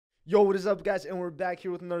Yo, what is up, guys? And we're back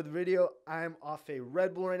here with another video. I'm off a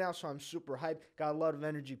Red Bull right now, so I'm super hyped. Got a lot of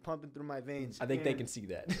energy pumping through my veins. I think they can see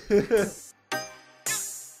that.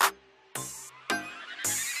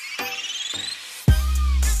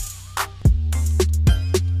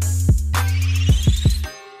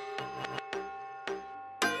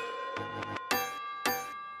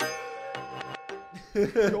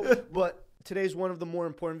 But today's one of the more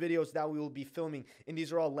important videos that we will be filming, and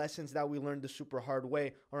these are all lessons that we learned the super hard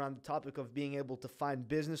way around the topic of being able to find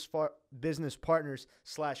business partners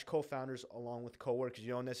 / co-founders along with co-workers.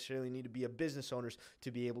 You don't necessarily need to be a business owners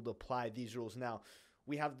to be able to apply these rules. Now,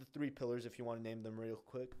 we have the 3 pillars if you want to name them real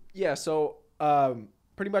quick. Yeah, so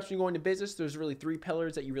pretty much when you go into business, there's really 3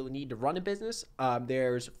 pillars that you really need to run a business.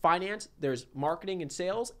 There's finance, there's marketing and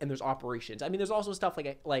sales, and there's operations. I mean, there's also stuff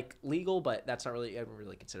like legal, but that's not really, I don't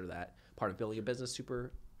really consider that part of building a business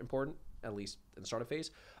super important, at least in the startup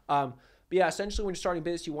phase. But yeah, essentially when you're starting a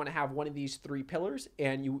business, you want to have one of these 3 pillars,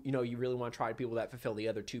 and you really want to try people that fulfill the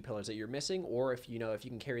other 2 pillars that you're missing. Or if you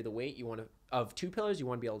can carry the weight, of 2 pillars, you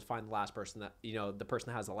want to be able to find the last person that, the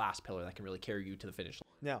person that has the last pillar that can really carry you to the finish line.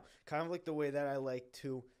 Now, kind of like the way that I like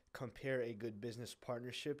to compare a good business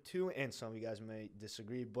partnership to, and some of you guys may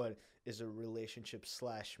disagree, but is a relationship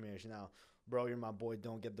 / marriage. Now, bro, you're my boy.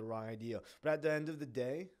 Don't get the wrong idea. But at the end of the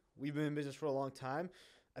day, we've been in business for a long time.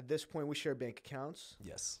 At this point, we share bank accounts.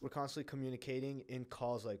 Yes. We're constantly communicating in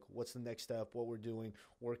calls like what's the next step, what we're doing,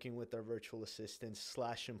 working with our virtual assistants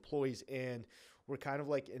 / employees. And we're kind of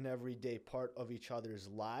like an everyday part of each other's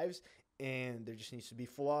lives. And there just needs to be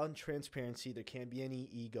full-on transparency. There can't be any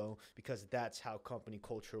ego, because that's how company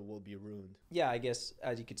culture will be ruined. Yeah, I guess,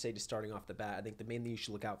 as you could say, just starting off the bat, I think the main thing you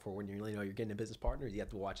should look out for when you're getting a business partner is you have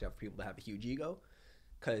to watch out for people that have a huge ego.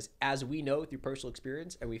 Because as we know through personal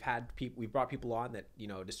experience, and we've brought people on that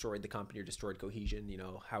destroyed the company or destroyed cohesion.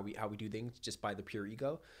 How we do things just by the pure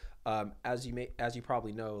ego. As you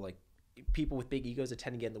probably know, like people with big egos that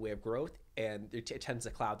tend to get in the way of growth, and it tends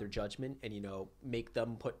to cloud their judgment and make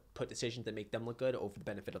them put decisions that make them look good over the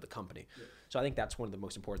benefit of the company. Yeah. So I think that's one of the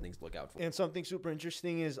most important things to look out for. And something super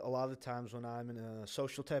interesting is a lot of the times when I'm in a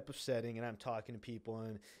social type of setting and I'm talking to people,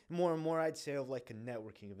 and more I'd say of like a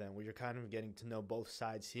networking event where you're kind of getting to know both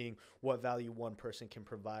sides, seeing what value one person can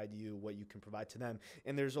provide you, what you can provide to them.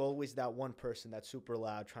 And there's always that one person that's super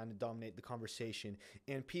loud, trying to dominate the conversation.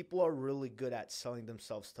 And people are really good at selling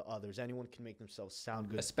themselves to others. Anyone can make themselves sound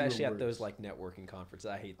good. Especially at those like networking conferences.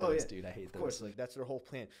 I hate those, dude. I hate those. Of course, like that's their whole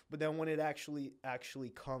plan. But then when it actually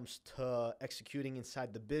comes to executing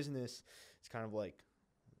inside the business, it's kind of like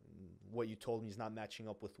what you told me is not matching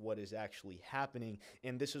up with what is actually happening.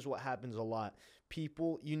 And this is what happens a lot.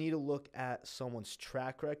 People, you need to look at someone's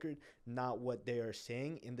track record, not what they are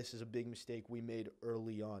saying. And this is a big mistake we made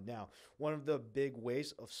early on. Now, one of the big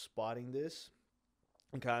ways of spotting this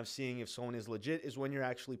and kind of seeing if someone is legit is when you're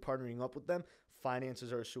actually partnering up with them.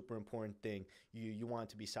 Finances are a super important thing. You want it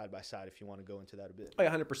to be side by side if you want to go into that a bit. Oh,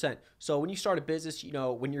 yeah, 100%. So when you start a business,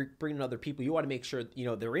 when you're bringing other people, you want to make sure,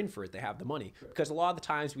 they're in for it. They have the money. Right. Because a lot of the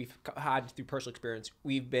times we've had through personal experience,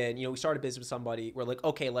 we've been, we started a business with somebody. We're like,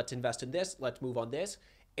 okay, let's invest in this. Let's move on this.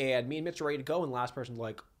 And me and Mitch are ready to go. And the last person's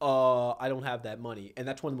like, I don't have that money. And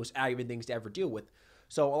that's one of the most aggravating things to ever deal with.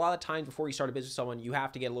 So a lot of times before you start a business with someone, you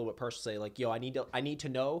have to get a little bit personal. Say like, I need to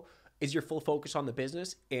know, is your full focus on the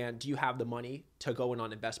business, and do you have the money to go in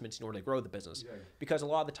on investments in order to grow the business? Yeah. Because a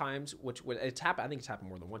lot of the times, which it's happened, I think it's happened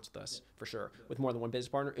more than once with us, for sure, with more than one business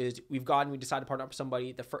partner, is we decided to partner up with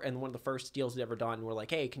somebody, and one of the first deals we've ever done, we're like,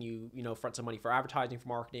 hey, can you, front some money for advertising, for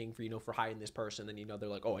marketing, for hiring this person? And they're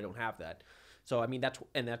like, oh, I don't have that. So, I mean,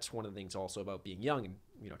 that's one of the things also about being young and,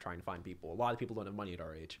 trying to find people. A lot of people don't have money at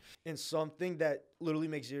our age. And something that literally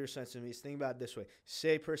makes zero sense to me is think about it this way.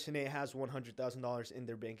 Say person A has $100,000 in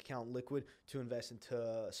their bank account liquid to invest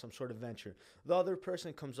into some sort of venture. The other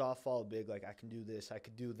person comes off all big, like, I can do this, I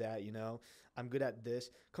could do that, I'm good at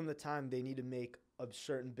this. Come the time they need to make a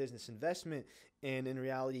certain business investment, and in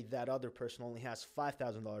reality, that other person only has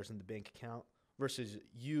 $5,000 in the bank account versus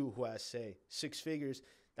you who has, say, 6 figures.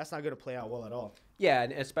 That's not going to play out well at all. Yeah,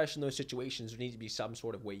 and especially in those situations, there needs to be some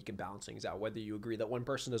sort of way you can balance things out, whether you agree that one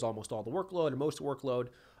person does almost all the workload or most of the workload,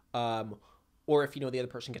 or if the other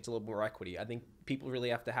person gets a little more equity. I think people really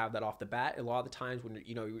have to have that off the bat. A lot of the times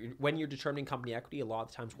when you're determining company equity, a lot of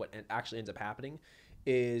the times what actually ends up happening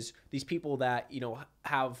is these people that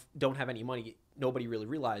don't have any money, nobody really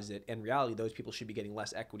realizes it. In reality, those people should be getting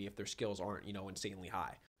less equity if their skills aren't insanely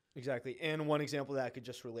high. Exactly. And one example that I could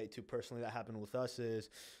just relate to personally that happened with us is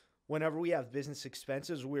whenever we have business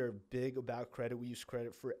expenses, we're big about credit. We use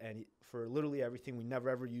credit for literally everything. We never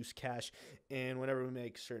ever use cash. And whenever we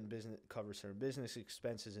make cover certain business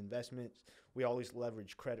expenses, investments, we always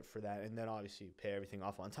leverage credit for that. And then obviously pay everything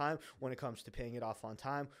off on time. When it comes to paying it off on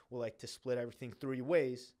time, we like to split everything 3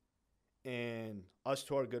 ways. And us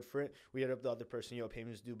two are good for it. We hit up the other person,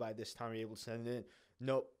 payments due by this time. Are you able to send it in?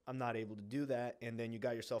 Nope, I'm not able to do that. And then you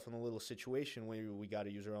got yourself in a little situation where we got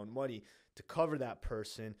to use our own money to cover that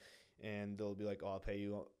person. And they'll be like, oh, I'll pay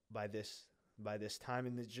you by this time.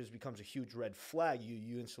 And it just becomes a huge red flag.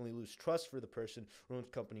 You instantly lose trust for the person, ruins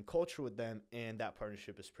company culture with them, and that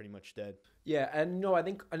partnership is pretty much dead. Yeah, and I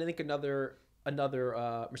think another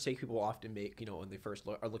mistake people often make, when they first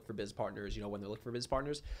are looking for business partners, when they're looking for business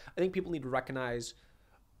partners, I think people need to recognize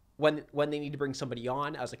when they need to bring somebody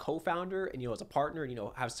on as a co-founder and, as a partner, and,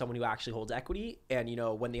 have someone who actually holds equity, and,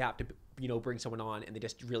 when they have to, bring someone on and they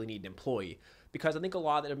just really need an employee. Because I think a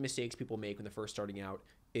lot of the mistakes people make when they're first starting out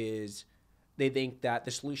is they think that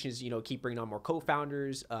the solution is, keep bringing on more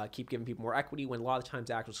co-founders, keep giving people more equity, when a lot of times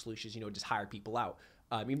the actual solution is, just hire people out.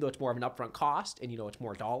 Even though it's more of an upfront cost and, it's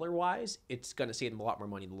more dollar-wise, it's going to save them a lot more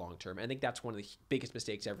money in the long term. And I think that's one of the biggest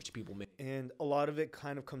mistakes ever people make. And a lot of it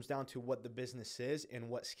kind of comes down to what the business is and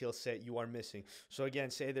what skill set you are missing. So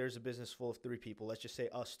again, say there's a business full of 3 people. Let's just say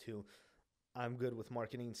us 2. I'm good with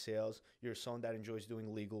marketing and sales. You're someone that enjoys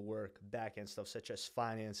doing legal work, back-end stuff such as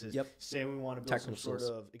finances. Yep. Say we want to build some sort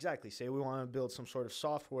of – exactly. Say we want to build some sort of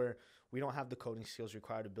software. We don't have the coding skills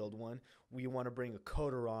required to build one. We want to bring a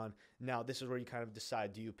coder on. Now, this is where you kind of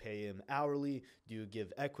decide, do you pay him hourly? Do you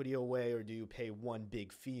give equity away? Or do you pay one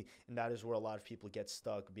big fee? And that is where a lot of people get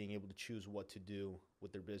stuck, being able to choose what to do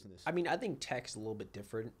with their business. I mean, I think tech is a little bit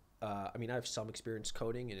different. I have some experience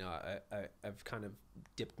coding, and I've kind of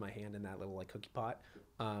dipped my hand in that little cookie pot.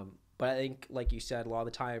 But I think, like you said, a lot of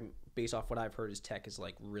the time, based off what I've heard, is tech is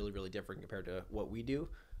really, really different compared to what we do.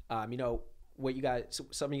 What you guys,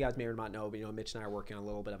 some of you guys may or may not know, but Mitch and I are working on a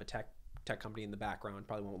little bit of a tech company in the background.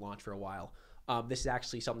 Probably won't launch for a while. This is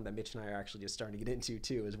actually something that Mitch and I are actually just starting to get into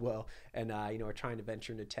too as well. And we're trying to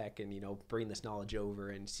venture into tech and bring this knowledge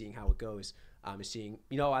over and seeing how it goes. Seeing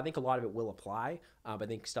I think a lot of it will apply. But I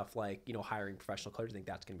think stuff like hiring professional coders, I think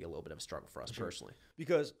that's going to be a little bit of a struggle for us personally.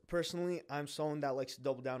 Because personally, I'm someone that likes to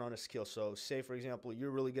double down on a skill. So say for example,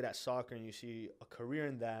 you're really good at soccer and you see a career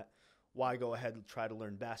in that. Why go ahead and try to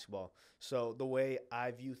learn basketball? So the way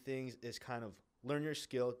I view things is kind of learn your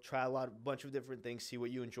skill, try a bunch of different things, see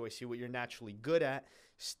what you enjoy, see what you're naturally good at,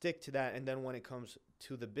 stick to that. And then when it comes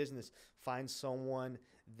to the business, find someone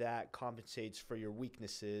that compensates for your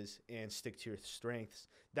weaknesses and stick to your strengths.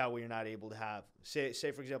 That way you're not able to have, say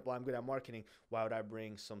for example, I'm good at marketing. Why would I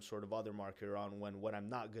bring some sort of other marketer on when what I'm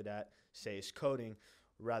not good at, say, is coding?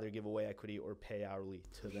 Rather give away equity or pay hourly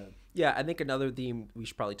to them. Yeah, I think another theme we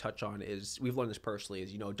should probably touch on is, we've learned this personally,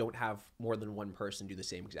 is don't have more than one person do the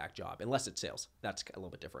same exact job, unless it's sales. That's a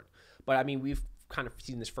little bit different. But we've kind of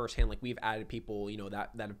seen this firsthand. We've added people,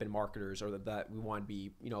 that have been marketers, or that we want to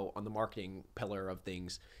be, on the marketing pillar of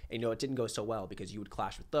things. And it didn't go so well because you would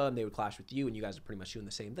clash with them, they would clash with you, and you guys are pretty much doing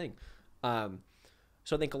the same thing.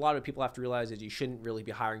 So I think a lot of people have to realize is you shouldn't really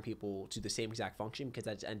be hiring people to the same exact function, because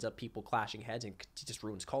that ends up people clashing heads and it just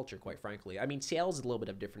ruins culture, quite frankly. Sales is a little bit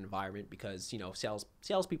of a different environment because,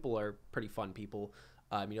 salespeople are pretty fun people.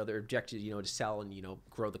 They're objected, to sell and,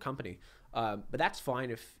 grow the company. But that's fine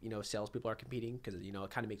if, salespeople are competing, because, it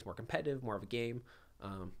kind of makes it more competitive, more of a game.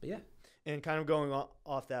 But yeah. And kind of going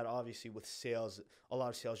off that, obviously, with sales, a lot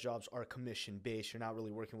of sales jobs are commission-based. You're not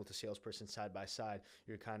really working with a salesperson side by side.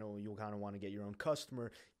 You'll kind of want to get your own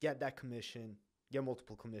customer, get that commission, get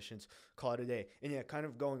multiple commissions, call it a day. And yeah, kind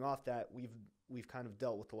of going off that, we've kind of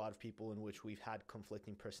dealt with a lot of people in which we've had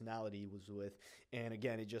conflicting personalities with. And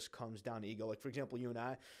again, it just comes down to ego. Like, for example, you and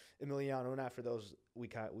I, Emiliano and I, for those, we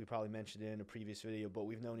probably mentioned it in a previous video, but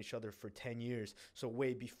we've known each other for 10 years. So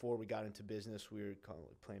way before we got into business, we were kind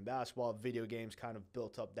of playing basketball, video games, kind of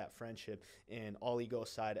built up that friendship, and all ego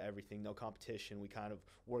aside, everything, no competition. We kind of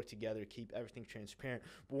work together, keep everything transparent.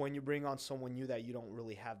 But when you bring on someone new that you don't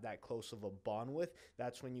really have that close of a bond with,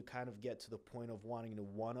 that's when you kind of get to the point of wanting to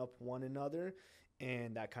one-up one another.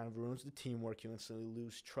 And that kind of ruins the teamwork. You instantly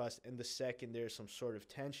lose trust. And the second there's some sort of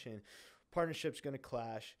tension, partnership's going to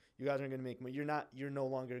clash. You guys aren't going to make money. You're no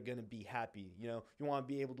longer going to be happy. You want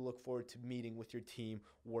to be able to look forward to meeting with your team,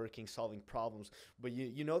 working, solving problems. But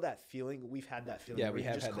you know that feeling? We've had that feeling. Yeah, we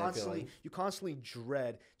have had that feeling. You constantly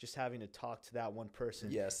dread just having to talk to that one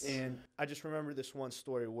person. Yes. And I just remember this one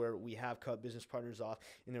story where we have cut business partners off,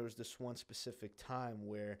 and there was this one specific time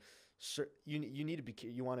where you need to be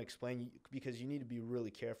you want to explain because you need to be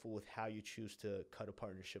really careful with how you choose to cut a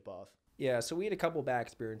partnership off. Yeah, so we had a couple bad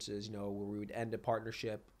experiences, where we would end a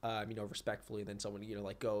partnership, respectfully, then someone,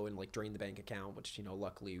 like go and like drain the bank account, which,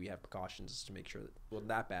 luckily we have precautions to make sure that it wasn't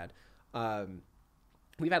that bad.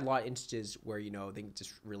 We've had a lot of instances where, things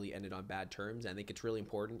just really ended on bad terms. And I think it's really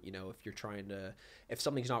important, if you're if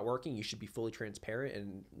something's not working, you should be fully transparent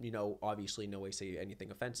and, obviously no way say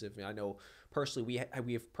anything offensive. I know personally,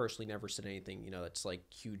 we have personally never said anything, that's like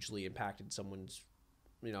hugely impacted someone's,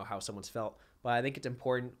 how someone's felt. But I think it's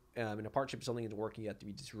important in a partnership, if something isn't working, you have to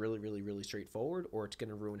be just really, really, really straightforward, or it's going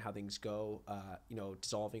to ruin how things go,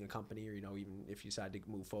 dissolving a company, or, even if you decide to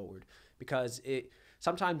move forward. Because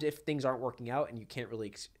sometimes if things aren't working out and you can't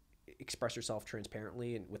really express yourself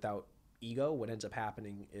transparently and without ego, what ends up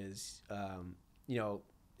happening is,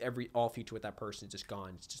 all future with that person is just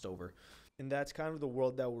gone. It's just over. And that's kind of the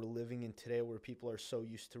world that we're living in today, where people are so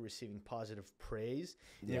used to receiving positive praise.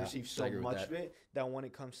 They receive so much of it that when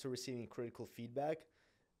it comes to receiving critical feedback,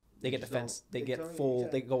 they get defense. They get full.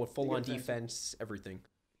 They go full on defense. Everything.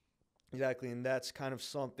 Exactly, and that's kind of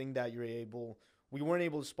something that we weren't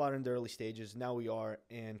able to spot in the early stages. Now we are,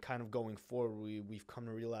 and kind of going forward, we've come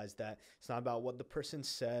to realize that it's not about what the person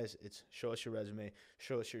says. It's show us your resume,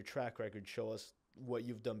 show us your track record, show us what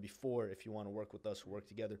you've done before. If you want to work with us, work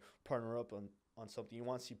together, partner up on something, you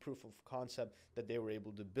want to see proof of concept that they were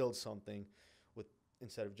able to build something with,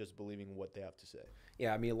 instead of just believing what they have to say.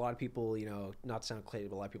 Yeah, I mean, a lot of people, not to sound cliche,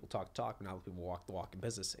 but a lot of people talk, and a lot of people walk the walk in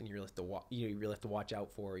business, and you really have to watch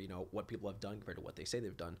out for what people have done compared to what they say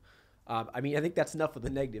they've done. I think that's enough of the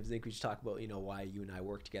negatives. I think we should talk about why you and I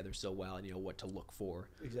work together so well, and what to look for.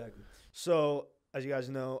 Exactly. So, as you guys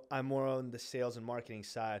know, I'm more on the sales and marketing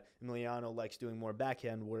side. Emiliano likes doing more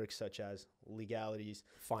backhand work, such as legalities,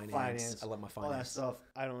 finance. I love my finance. All that stuff.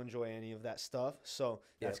 I don't enjoy any of that stuff. So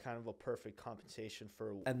that's kind of a perfect compensation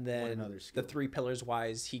for and then one another's skill. The three pillars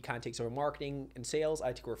wise, he kind of takes over marketing and sales.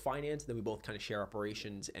 I take over finance. Then we both kind of share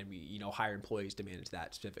operations, and we hire employees to manage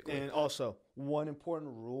that specifically. And also, one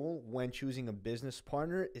important rule when choosing a business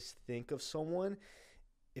partner is think of someone.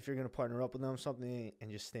 If you're going to partner up with them something, and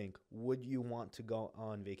just think, would you want to go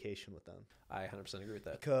on vacation with them? I 100% agree with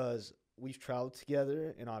that. Because we've traveled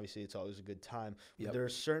together, and obviously it's always a good time. But there are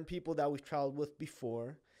certain people that we've traveled with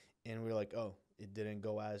before, and we're like, oh, it didn't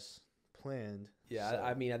go as planned. Yeah, so.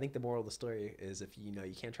 I think the moral of the story is if you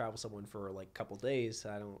can't travel with someone for like a couple of days,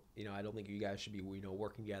 I don't think you guys should be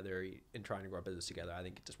working together and trying to grow a business together. I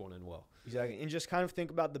think it just won't end well. Exactly, and just kind of think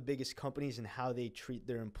about the biggest companies and how they treat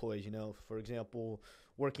their employees. For example,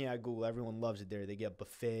 working at Google, everyone loves it there. They get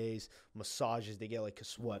buffets, massages. They get like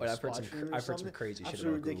But I've heard some crazy shit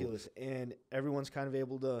about ridiculous, Google. And everyone's kind of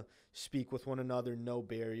able to speak with one another, no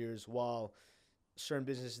barriers. While certain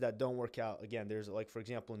businesses that don't work out, again, there's like, for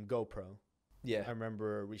example, in GoPro. Yeah, I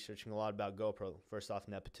remember researching a lot about GoPro. First off,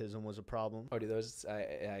 nepotism was a problem. Oh, dude, that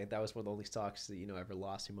was one of the only stocks that ever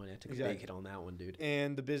lost me money. I took a big hit on that one, dude.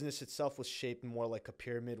 And the business itself was shaped more like a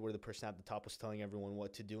pyramid, where the person at the top was telling everyone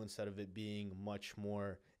what to do instead of it being much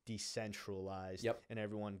more decentralized. Yep. And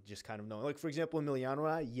everyone just kind of knowing. Like, for example, Emiliano and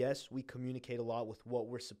I, yes, we communicate a lot with what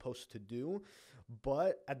we're supposed to do,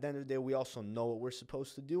 but at the end of the day, we also know what we're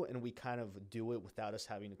supposed to do, and we kind of do it without us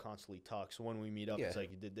having to constantly talk. So when we meet up, it's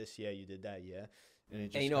like, you did this, yeah, you did that, yeah. And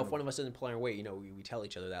it just if one of us isn't pulling our weight, we tell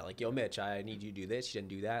each other that, like, yo, Mitch, I need you to do this. You didn't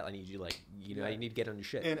do that. I need you, I need to get on your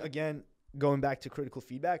shit. And again, going back to critical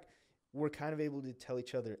feedback, we're kind of able to tell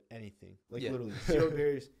each other anything. Literally, zero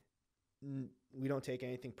barriers. We don't take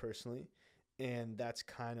anything personally. And that's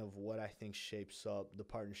kind of what I think shapes up the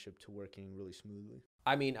partnership to working really smoothly.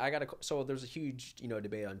 I mean, so there's a huge,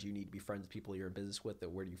 debate on, do you need to be friends with people you're in business with, or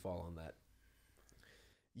where do you fall on that?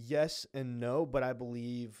 Yes and no, but I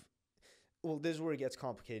believe, this is where it gets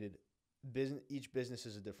complicated. Each business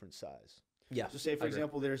is a different size. Yeah. So say, for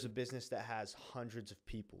example, there's a business that has hundreds of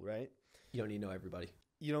people, right? You don't need to know everybody.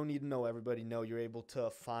 You don't need to know everybody. No, you're able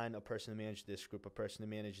to find a person to manage this group, a person to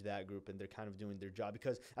manage that group, and they're kind of doing their job.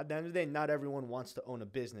 Because at the end of the day, not everyone wants to own a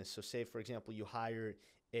business. So say, for example, you hire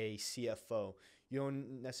a CFO. You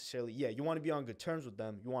don't necessarily, you want to be on good terms with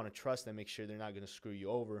them. You want to trust them, make sure they're not going to screw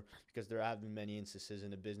you over, because there have been many instances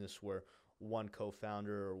in a business where one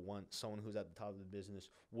co-founder or someone who's at the top of the business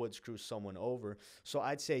would screw someone over. So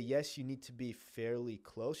I'd say, yes, you need to be fairly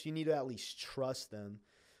close. You need to at least trust them.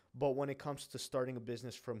 But when it comes to starting a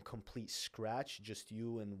business from complete scratch, just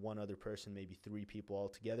you and one other person, maybe three people all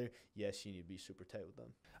together, yes, you need to be super tight with them.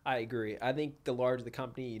 I agree. I think the larger the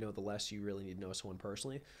company, the less you really need to know someone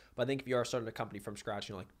personally. But I think if you are starting a company from scratch,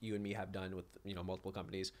 like you and me have done with, multiple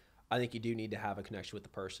companies, I think you do need to have a connection with the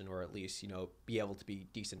person, or at least, be able to be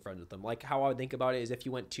decent friends with them. Like how I would think about it is if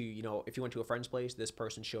you went to a friend's place, this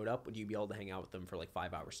person showed up, would you be able to hang out with them for like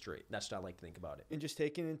 5 hours straight? That's what I like to think about it. And just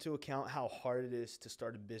taking into account how hard it is to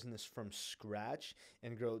start a business from scratch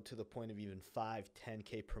and grow to the point of even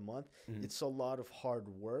 5-10K per month, it's a lot of hard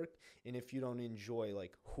work. And if you don't enjoy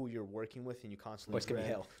like who you're working with and you constantly It's gonna be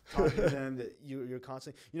hell. talking to them, that you're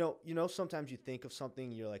constantly, sometimes you think of something,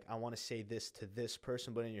 you're like, I want to say this to this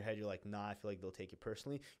person, but in your head you're like, nah, I feel like they'll take it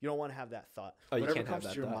personally. You don't want to have that thought. Oh, you Whatever can't have comes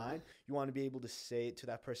that to your thought. mind, you want to be able to say it to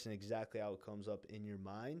that person exactly how it comes up in your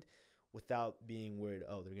mind, without being worried,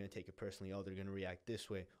 oh, they're going to take it personally. Oh, they're going to react this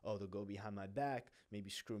way. Oh, they'll go behind my back, maybe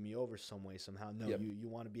screw me over some way, somehow. No, Yep. you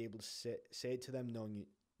want to be able to say it to them knowing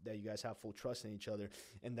that you guys have full trust in each other.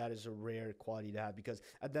 And that is a rare quality to have, because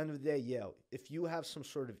at the end of the day, if you have some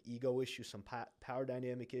sort of ego issue, some power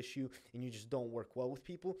dynamic issue, and you just don't work well with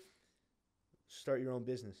people, start your own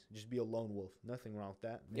business. Just be a lone wolf. Nothing wrong with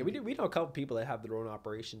that. Yeah, we know a couple people that have their own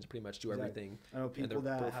operations, pretty much do everything. I know people they're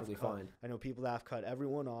that have perfectly cut, fine. I know people that have cut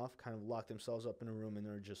everyone off, kind of locked themselves up in a room, and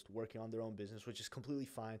they're just working on their own business, which is completely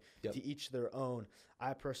fine. Yep. To each their own.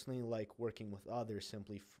 I personally like working with others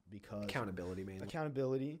simply because Accountability,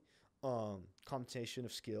 mainly. Compensation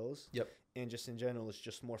of skills. Yep. And just in general, it's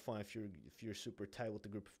just more fun if you're super tight with a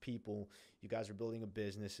group of people. You guys are building a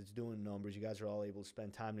business. It's doing numbers. You guys are all able to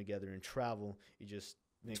spend time together and travel. You just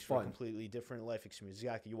makes for a completely different life experience.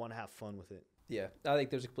 Exactly. You want to have fun with it. Yeah, I think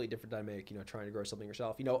there's a completely different dynamic, trying to grow something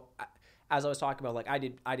yourself. As I was talking about, like I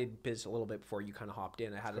did biz a little bit before you kind of hopped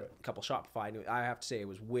in. I had a couple Shopify, and I have to say it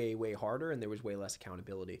was way, way harder, and there was way less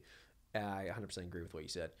accountability. I 100% agree with what you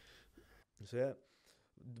said. So yeah,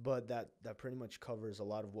 but that pretty much covers a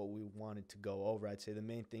lot of what we wanted to go over. I'd say the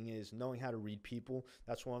main thing is knowing how to read people.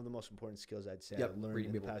 That's one of the most important skills I'd say I've learned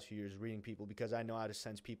in the past few years, reading people, because I know how to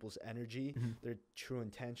sense people's energy, their true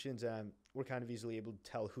intentions, and we're kind of easily able to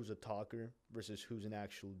tell who's a talker versus who's an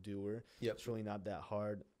actual doer. Yep. It's really not that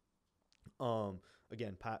hard.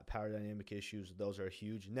 Again, power dynamic issues, those are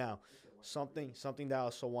huge. Now, something that I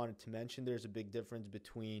also wanted to mention, there's a big difference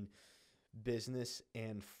between business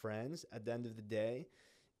and friends. At the end of the day,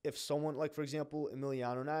 if someone, like for example,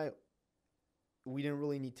 Emiliano and I, we didn't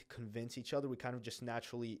really need to convince each other. We kind of just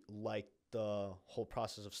naturally liked the whole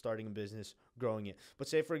process of starting a business, growing it. But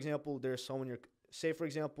say for example, there's someone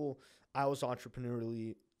I was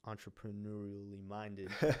entrepreneurially minded,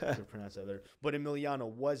 to pronounce that better, but Emiliano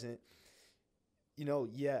wasn't.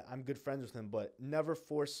 I'm good friends with him, but never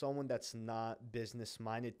force someone that's not business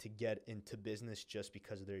minded to get into business just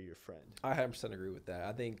because they're your friend. I 100% agree with that.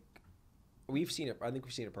 I think we've seen it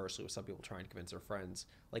personally with some people trying to convince their friends,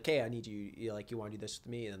 like, hey, I need you, you want to do this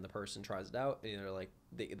with me, and then the person tries it out, and they're like,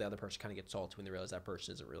 the other person kind of gets salty when they realize that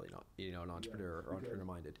person isn't really not, an entrepreneur or entrepreneur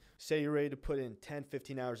minded. Say you're ready to put in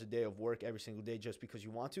 10-15 hours a day of work every single day just because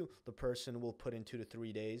you want to. The person will put in 2 to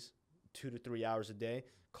 3 hours a day,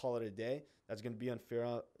 call it a day. That's going to be unfair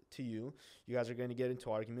to you. You guys are going to get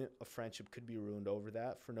into argument. A friendship could be ruined over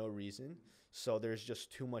that for no reason. So there's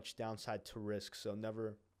just too much downside to risk. So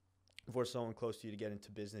never force someone close to you to get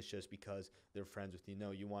into business just because they're friends with you.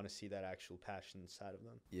 No, you want to see that actual passion inside of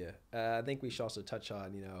them. Yeah. I think we should also touch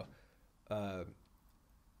on,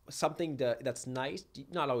 something that's nice,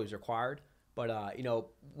 not always required, but,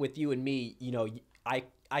 with you and me,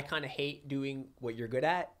 I kind of hate doing what you're good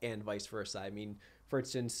at and vice versa. I mean, for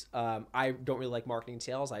instance, I don't really like marketing and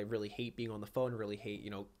sales. I really hate being on the phone, really hate,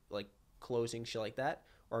 like closing, shit like that.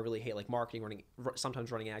 Or I really hate like marketing, sometimes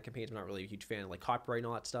running ad campaigns. I'm not really a huge fan of like copyright and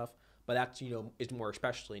all that stuff. But that's, is more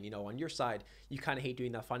especially, and, on your side, you kind of hate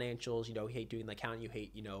doing the financials, you hate doing the accounting, you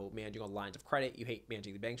hate, managing all the lines of credit, you hate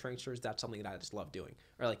managing the bank transfers. That's something that I just love doing.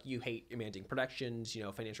 Or like you hate managing productions,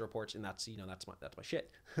 financial reports, and that's, that's my shit.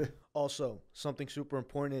 Also, something super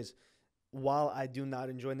important is, while I do not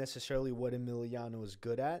enjoy necessarily what Emiliano is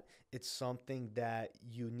good at, it's something that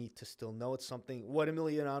you need to still know. It's something, what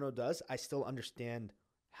Emiliano does, I still understand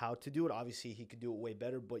how to do it. Obviously, he could do it way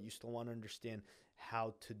better, but you still want to understand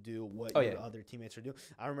how to do what your other teammates are doing.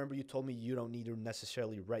 I remember you told me you don't need to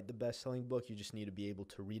necessarily write the best-selling book. You just need to be able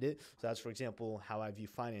to read it. So that's, for example, how I view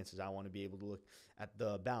finances. I want to be able to look at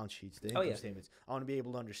the balance sheets, the income statements. I want to be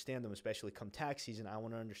able to understand them, especially come tax season. I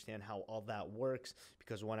want to understand how all that works,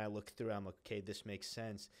 because when I look through it, I'm like, okay, this makes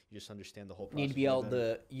sense. You just understand the whole process. You need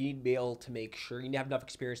to be able to make sure, you need to have enough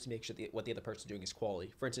experience to make sure what the other person's doing is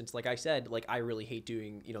quality. For instance, like I said, like I really hate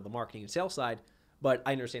doing, the marketing and sales side, but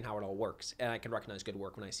I understand how it all works, and I can recognize good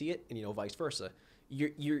work when I see it, and vice versa.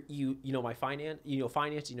 My finance,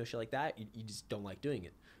 shit like that. You just don't like doing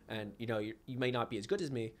it, and you may not be as good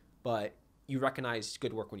as me, but you recognize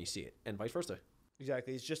good work when you see it, and vice versa.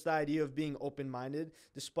 Exactly. It's just the idea of being open-minded,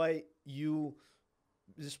 despite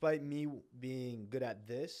me being good at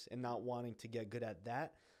this and not wanting to get good at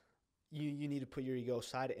that. You need to put your ego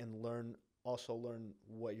aside and learn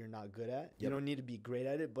what you're not good at. You Yep. don't need to be great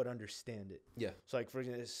at it, but understand it. Yeah. So like, for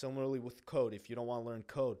example, similarly with code, if you don't want to learn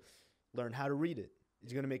code, learn how to read it.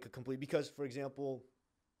 It's going to make a complete, because for example,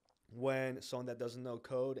 when someone that doesn't know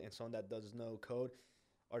code and someone that does know code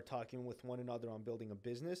are talking with one another on building a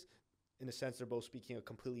business, in a sense, they're both speaking a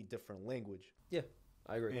completely different language. Yeah,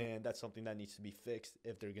 I agree. And that's something that needs to be fixed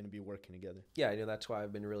if they're going to be working together. Yeah, that's why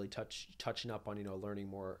I've been really touching up on, learning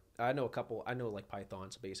more. I know like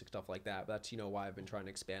Python, some basic stuff like that. But that's, why I've been trying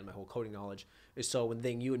to expand my whole coding knowledge, is so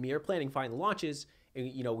when you and me are planning final launches, and,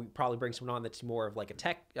 we probably bring someone on that's more of like a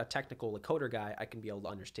technical, like coder guy, I can be able to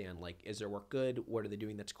understand, like, is their work good? What are they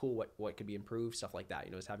doing that's cool? What could be improved? Stuff like that,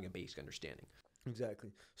 is having a basic understanding.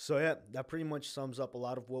 Exactly. So yeah, that pretty much sums up a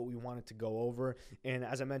lot of what we wanted to go over. And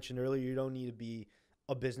as I mentioned earlier, you don't need to be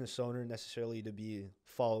a business owner necessarily to be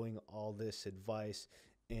following all this advice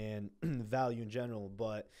and value in general,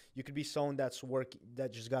 but you could be someone that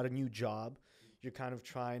just got a new job. You're kind of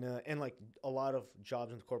trying to, and like a lot of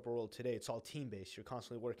jobs in the corporate world today, it's all team-based. You're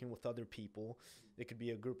constantly working with other people. It could be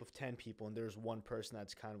a group of 10 people, and there's one person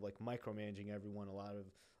that's kind of like micromanaging everyone. A lot of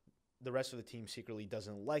the rest of the team secretly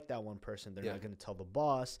doesn't like that one person. They're not going to tell the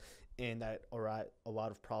boss, and a lot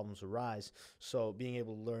of problems arise. So being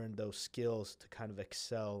able to learn those skills to kind of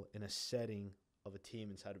excel in a setting of a team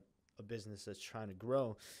inside of a business that's trying to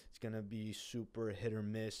grow, it's going to be super hit or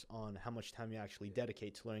miss on how much time you actually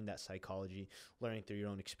dedicate to learning that psychology, learning through your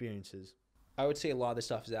own experiences. I would say a lot of the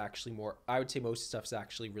stuff is actually I would say most of the stuff is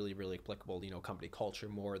actually really, really applicable, company culture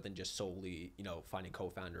more than just solely, finding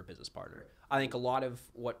co-founder or business partner. I think a lot of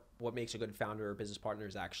what makes a good founder or business partner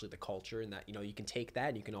is actually the culture, and that, you can take that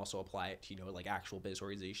and you can also apply it to, like actual business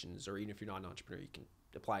organizations, or even if you're not an entrepreneur, you can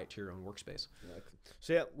apply it to your own workspace. Exactly.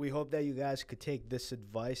 So yeah, we hope that you guys could take this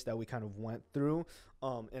advice that we kind of went through.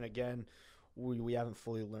 And again, we haven't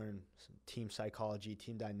fully learned team psychology,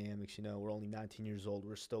 team dynamics. We're only 19 years old.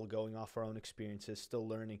 We're still going off our own experiences, still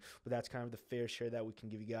learning. But that's kind of the fair share that we can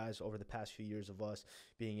give you guys over the past few years of us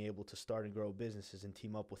being able to start and grow businesses and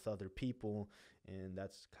team up with other people. And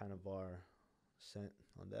that's kind of our scent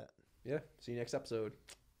on that. Yeah. See you next episode.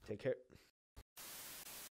 Take care.